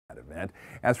event.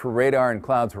 As for radar and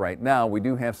clouds right now, we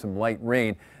do have some light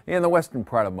rain in the western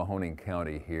part of Mahoning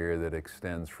County here that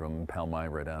extends from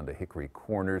Palmyra down to Hickory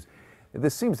Corners.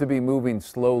 This seems to be moving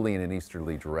slowly in an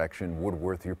easterly direction.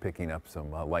 Woodworth, you're picking up some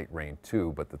light rain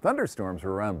too, but the thunderstorms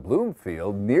are around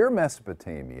Bloomfield near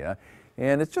Mesopotamia,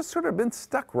 and it's just sort of been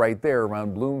stuck right there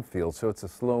around Bloomfield, so it's a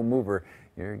slow mover.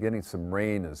 You're getting some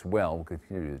rain as well. We'll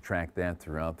continue to track that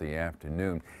throughout the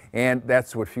afternoon. And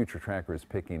that's what Future Tracker is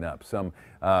picking up. Some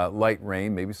light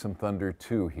rain, maybe some thunder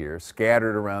too here,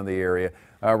 scattered around the area.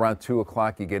 Around 2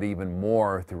 o'clock, you get even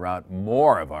more throughout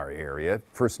more of our area.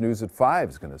 First News at 5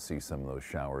 is going to see some of those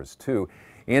showers too.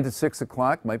 Into 6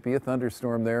 o'clock, might be a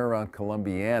thunderstorm there around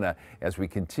Columbiana. As we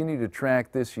continue to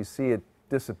track this, you see it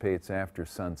dissipates after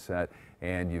sunset,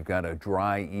 and you've got a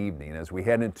dry evening. As we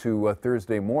head into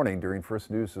Thursday morning, during First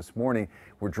News this morning,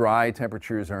 we're dry.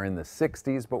 Temperatures are in the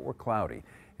 60s, but we're cloudy.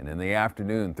 And in the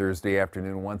afternoon, Thursday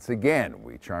afternoon, once again,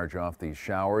 we charge off these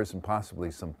showers and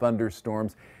possibly some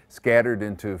thunderstorms scattered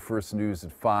into First News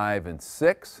at 5 and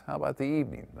 6. How about the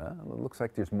evening? Well, it looks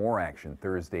like there's more action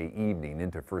Thursday evening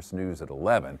into First News at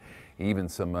 11. Even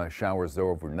some showers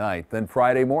overnight. Then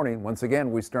Friday morning, once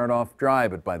again, we start off dry,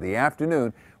 but by the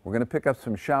afternoon, we're going to pick up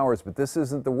some showers, but this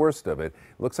isn't the worst of it.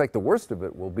 It looks like the worst of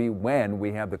it will be when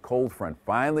we have the cold front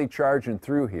finally charging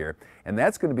through here, and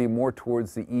that's going to be more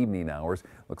towards the evening hours.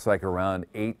 Looks like around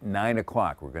 8, 9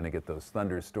 o'clock, we're going to get those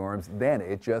thunderstorms. Then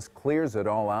it just clears it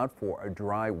all out for a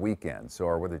dry weekend. So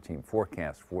our weather team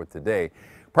forecast for today: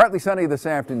 partly sunny this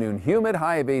afternoon, humid,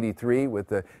 high of 83 with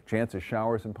the chance of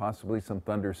showers and possibly some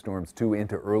thunderstorms too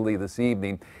into early this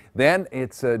evening. Then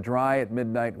it's dry at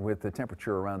midnight with the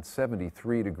temperature around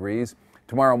 73 degrees.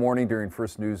 Tomorrow morning during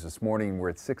First News this morning, we're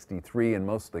at 63 and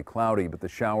mostly cloudy, but the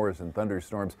showers and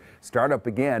thunderstorms start up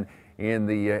again in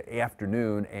the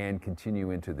afternoon and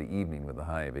continue into the evening with a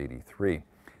high of 83.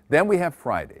 Then we have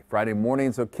Friday. Friday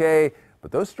morning's okay,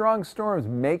 but those strong storms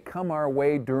may come our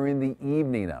way during the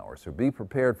evening hours, so be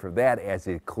prepared for that as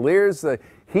it clears the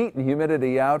heat and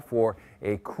humidity out for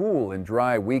a cool and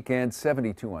dry weekend.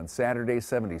 72 on Saturday,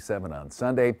 77 on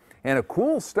Sunday, and a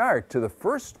cool start to the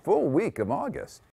first full week of August.